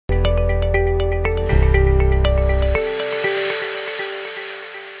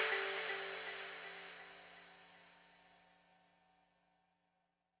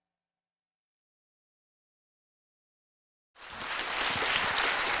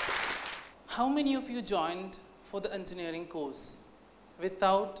How many of you joined for the engineering course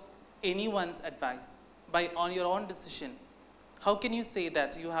without anyone's advice, on your own decision? How can you say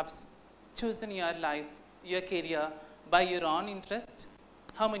that you have chosen your life, your career by your own interest?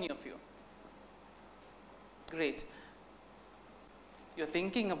 How many of you? Great. You're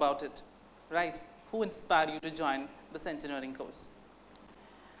thinking about it, right? Who inspired you to join this engineering course?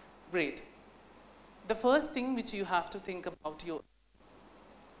 Great. The first thing which you have to think about,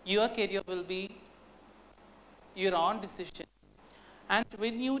 your career will be your own decision. And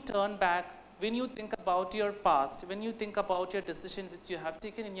when you turn back, when you think about your past, when you think about your decision which you have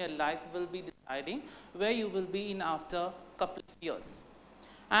taken in your life, will be deciding where you will be in after a couple of years.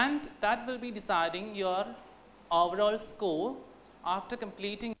 And that will be deciding your overall score after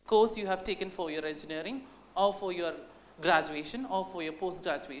completing the course you have taken for your engineering or for your graduation or for your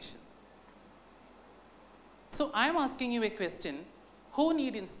post-graduation. So I am asking you a question. Who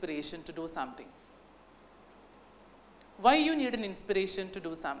need inspiration to do something? Why you need an inspiration to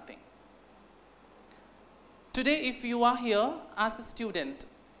do something? Today, if you are here as a student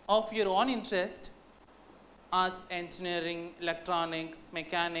of your own interest, as engineering, electronics,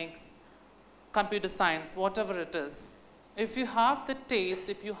 mechanics, computer science, whatever it is, if you have the taste,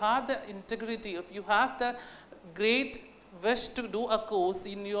 if you have the integrity, if you have the great wish to do a course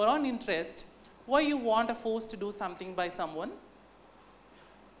in your own interest, why you want to force to do something by someone?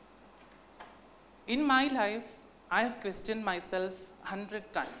 In my life, I have questioned myself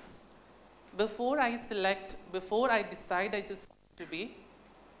 100 times. Before I select, before I decide I just want to be.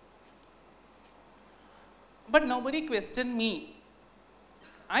 But nobody questioned me.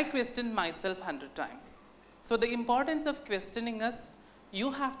 I questioned myself 100 times. So the importance of questioning is,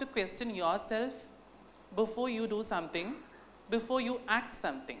 you have to question yourself before you do something, before you act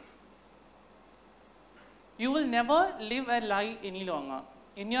something. You will never live a lie any longer.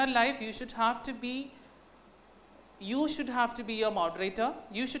 In your life, you should have to be your moderator,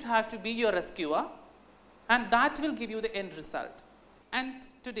 you should have to be your rescuer, and that will give you the end result. And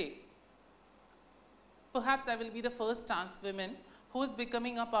today, perhaps I will be the first trans woman who is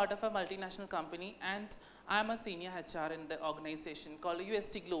becoming a part of a multinational company, and I am a senior HR in the organization called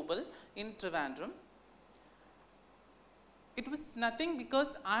UST Global in Trivandrum. It was nothing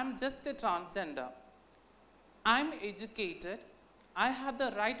because I am just a transgender. I am educated, I have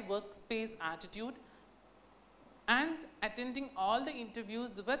the right workspace attitude, and attending all the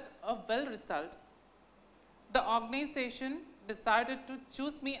interviews with a well result. The organization decided to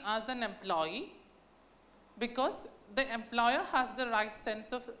choose me as an employee because the employer has the right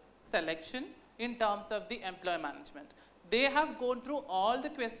sense of selection in terms of the employee management. They have gone through all the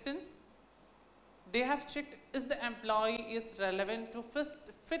questions. They have checked is the employee is relevant to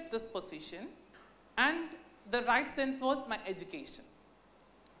fit this position, and the right sense was my education.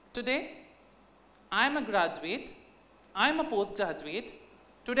 Today, I am a graduate, I am a postgraduate.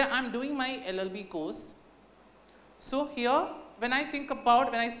 Today I am doing my LLB course. So here, when I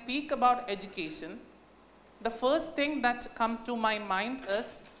speak about education, the first thing that comes to my mind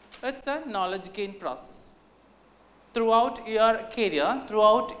is, it's a knowledge gain process. Throughout your career,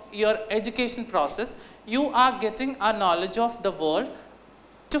 throughout your education process, you are getting a knowledge of the world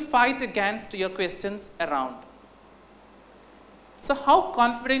to fight against your questions around. So how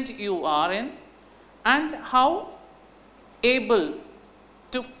confident you are in, and how able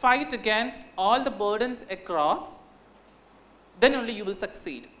to fight against all the burdens across, then only you will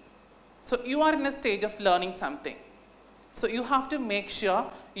succeed. So you are in a stage of learning something. So you have to make sure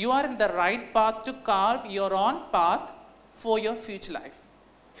you are in the right path to carve your own path for your future life.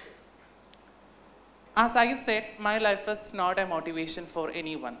 As I said, my life is not a motivation for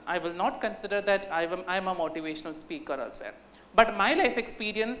anyone. I will not consider that I am a motivational speaker elsewhere. But my life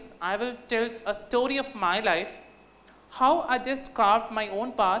experience, I will tell a story of my life, how I just carved my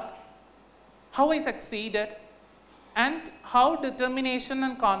own path, how I succeeded, and how determination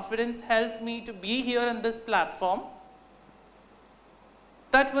and confidence helped me to be here in this platform.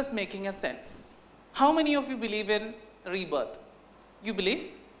 That was making a sense. How many of you believe in rebirth? You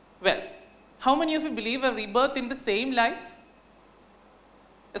believe? Well, how many of you believe a rebirth in the same life?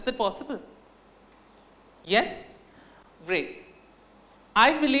 Is that possible? Yes? Great.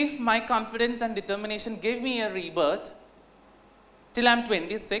 I believe my confidence and determination gave me a rebirth till I'm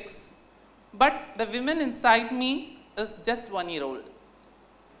 26, but the woman inside me is just 1 year old.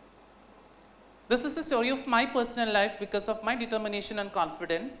 This is the story of my personal life because of my determination and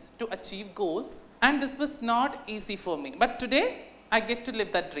confidence to achieve goals, and this was not easy for me. But today, I get to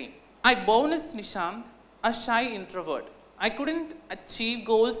live that dream. I born as Nishant, a shy introvert. I couldn't achieve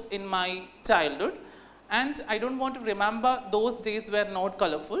goals in my childhood, and I don't want to remember those days were not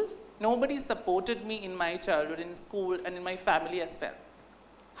colorful. Nobody supported me in my childhood, in school, and in my family as well.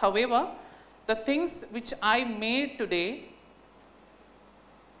 However, the things which I made today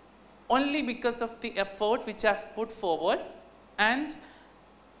only because of the effort which I've put forward and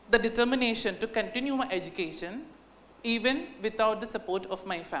the determination to continue my education even without the support of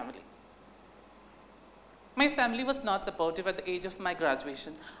my family. My family was not supportive at the age of my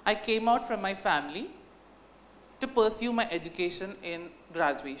graduation. I came out from my family to pursue my education in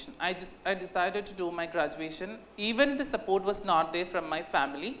graduation. I decided to do my graduation. Even the support was not there from my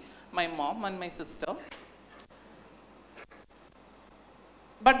family, my mom and my sister.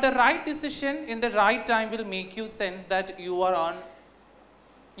 But the right decision in the right time will make you sense that you're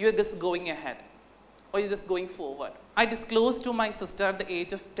just going ahead or you're just going forward. I disclosed to my sister at the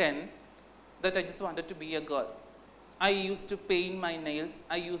age of 10 that I just wanted to be a girl. I used to paint my nails.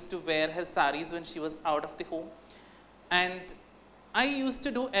 I used to wear her saris when she was out of the home. And I used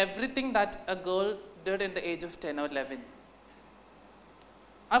to do everything that a girl did in the age of 10 or 11.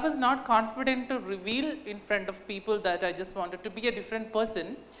 I was not confident to reveal in front of people that I just wanted to be a different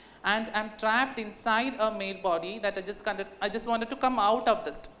person, and I'm trapped inside a male body that I just wanted to come out of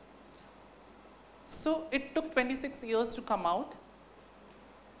this. So it took 26 years to come out,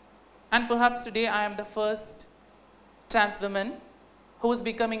 and perhaps today I am the first trans woman who is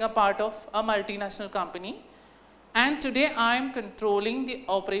becoming a part of a multinational company, and today I am controlling the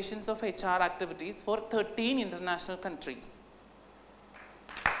operations of HR activities for 13 international countries.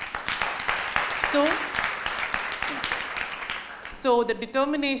 So the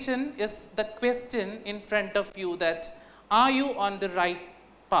determination is the question in front of you, that are you on the right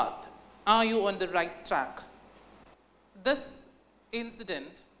path? Are you on the right track? This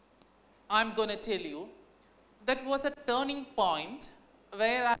incident, I'm going to tell you, that was a turning point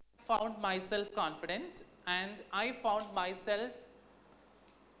where I found myself confident, and I found myself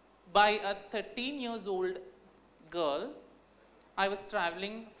by a 13 years old girl. I was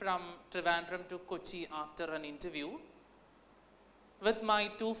traveling from Trivandrum to Kochi after an interview with my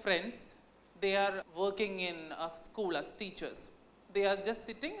two friends. They are working in a school as teachers. They are just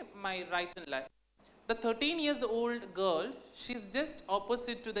sitting my right and left. The 13 years old girl, she's just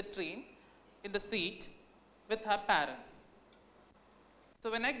opposite to the train in the seat with her parents.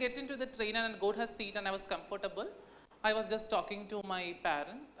 So when I get into the train and got her seat and I was comfortable, I was just talking to my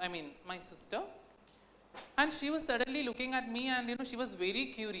my sister. And she was suddenly looking at me, and she was very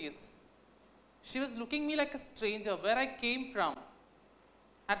curious. She was looking at me like a stranger, where I came from.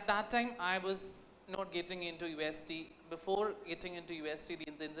 At that time, I was not getting into UST. Before getting into UST, the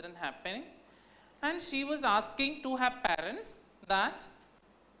incident happening. And she was asking to her parents that,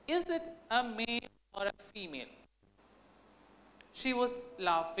 is it a male or a female? She was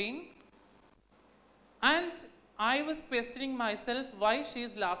laughing. And I was questioning myself why she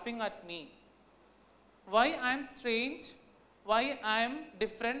is laughing at me. Why I am strange, why I am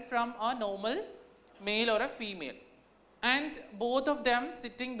different from a normal male or a female. And both of them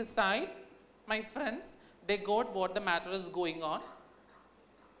sitting beside my friends, they got what the matter is going on.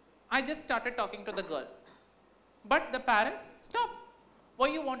 I just started talking to the girl. But the parents, stop. Why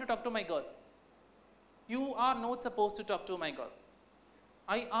you want to talk to my girl? You are not supposed to talk to my girl.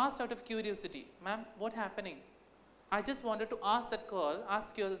 I asked out of curiosity, ma'am, what happening? I just wanted to ask that girl,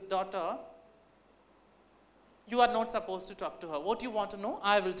 ask your daughter, you are not supposed to talk to her. What you want to know,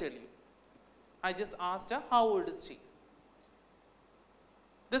 I will tell you. I just asked her, how old is she?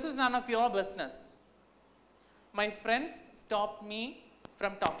 This is none of your business. My friends stopped me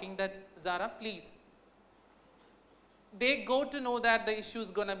from talking that, Zara, please. They go to know that the issue is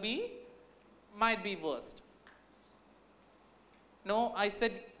going to might be worst. No, I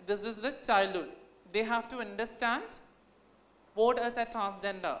said, this is the childhood. They have to understand what is a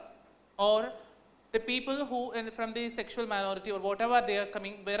transgender, or the people who from the sexual minority or wherever they are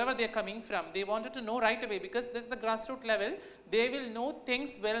coming from, they wanted to know right away, because this is the grassroots level. They will know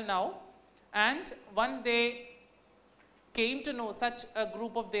things well now, and once they came to know such a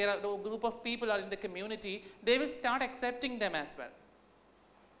group of people are in the community, they will start accepting them as well.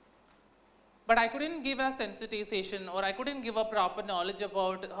 But I couldn't give a sensitization, or I couldn't give a proper knowledge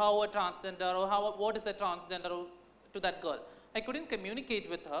about how a transgender or what is a transgender to that girl. I couldn't communicate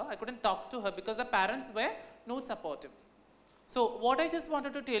with her, I couldn't talk to her because her parents were not supportive. So what I just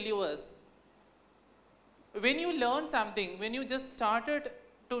wanted to tell you is, when you learn something, when you just started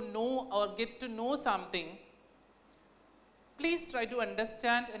to know or get to know something, please try to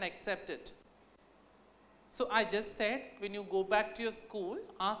understand and accept it. So I just said, when you go back to your school,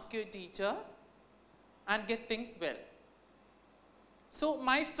 ask your teacher and get things well. So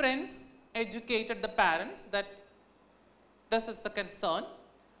my friends educated the parents that this is the concern.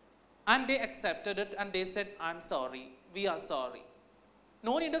 And they accepted it and they said, I'm sorry, we are sorry.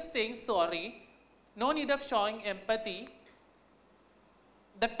 No need of saying sorry, no need of showing empathy.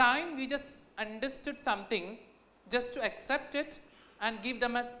 The time we just understood something, just to accept it and give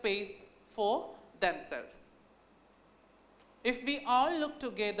them a space for themselves. If we all look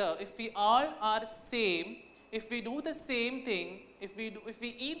together, if we all are same, if we do the same thing, if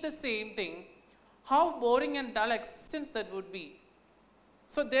we eat the same thing, how boring and dull existence that would be.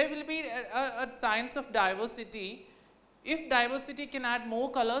 So there will be a science of diversity. If diversity can add more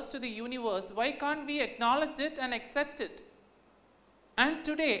colors to the universe, why can't we acknowledge it and accept it? And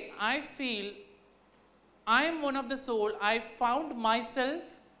today, I feel I am one of the soul. I found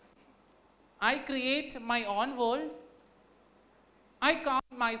myself. I create my own world. I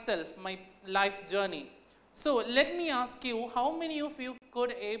count myself, my life journey. So let me ask you, how many of you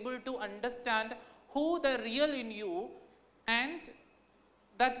could able to understand who the real in you and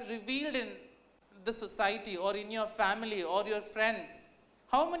that revealed in the society or in your family or your friends?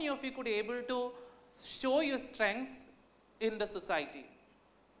 How many of you could able to show your strengths in the society?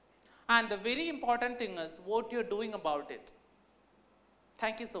 And the very important thing is what you're doing about it.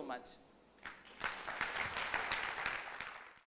 Thank you so much.